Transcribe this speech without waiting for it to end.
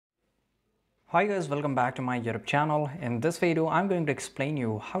Hi guys, welcome back to my YouTube channel. In this video, I'm going to explain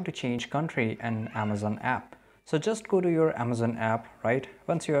you how to change country in Amazon app. So just go to your Amazon app, right?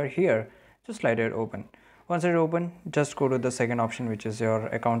 Once you are here, just let it open. Once it open, just go to the second option, which is your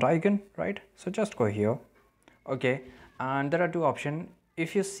account icon, right? So just go here. Okay, and there are two options.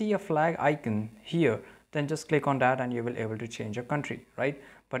 If you see a flag icon here, then just click on that and you will able to change your country, right?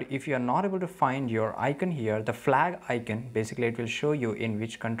 But if you are not able to find your icon here, the flag icon, basically it will show you in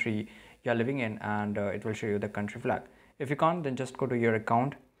which country you are living in, and it will show you the country flag. If you can't, then just go to your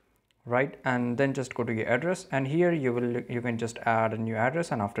account, right, and then just go to your address, and here you can just add a new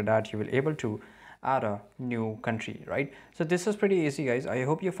address, and after that you will able to add a new country, right? So this is pretty easy guys. I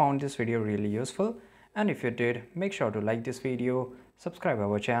hope you found this video really useful, and if you did, make sure to like this video, subscribe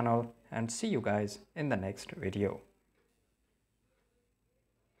our channel, and see you guys in the next video.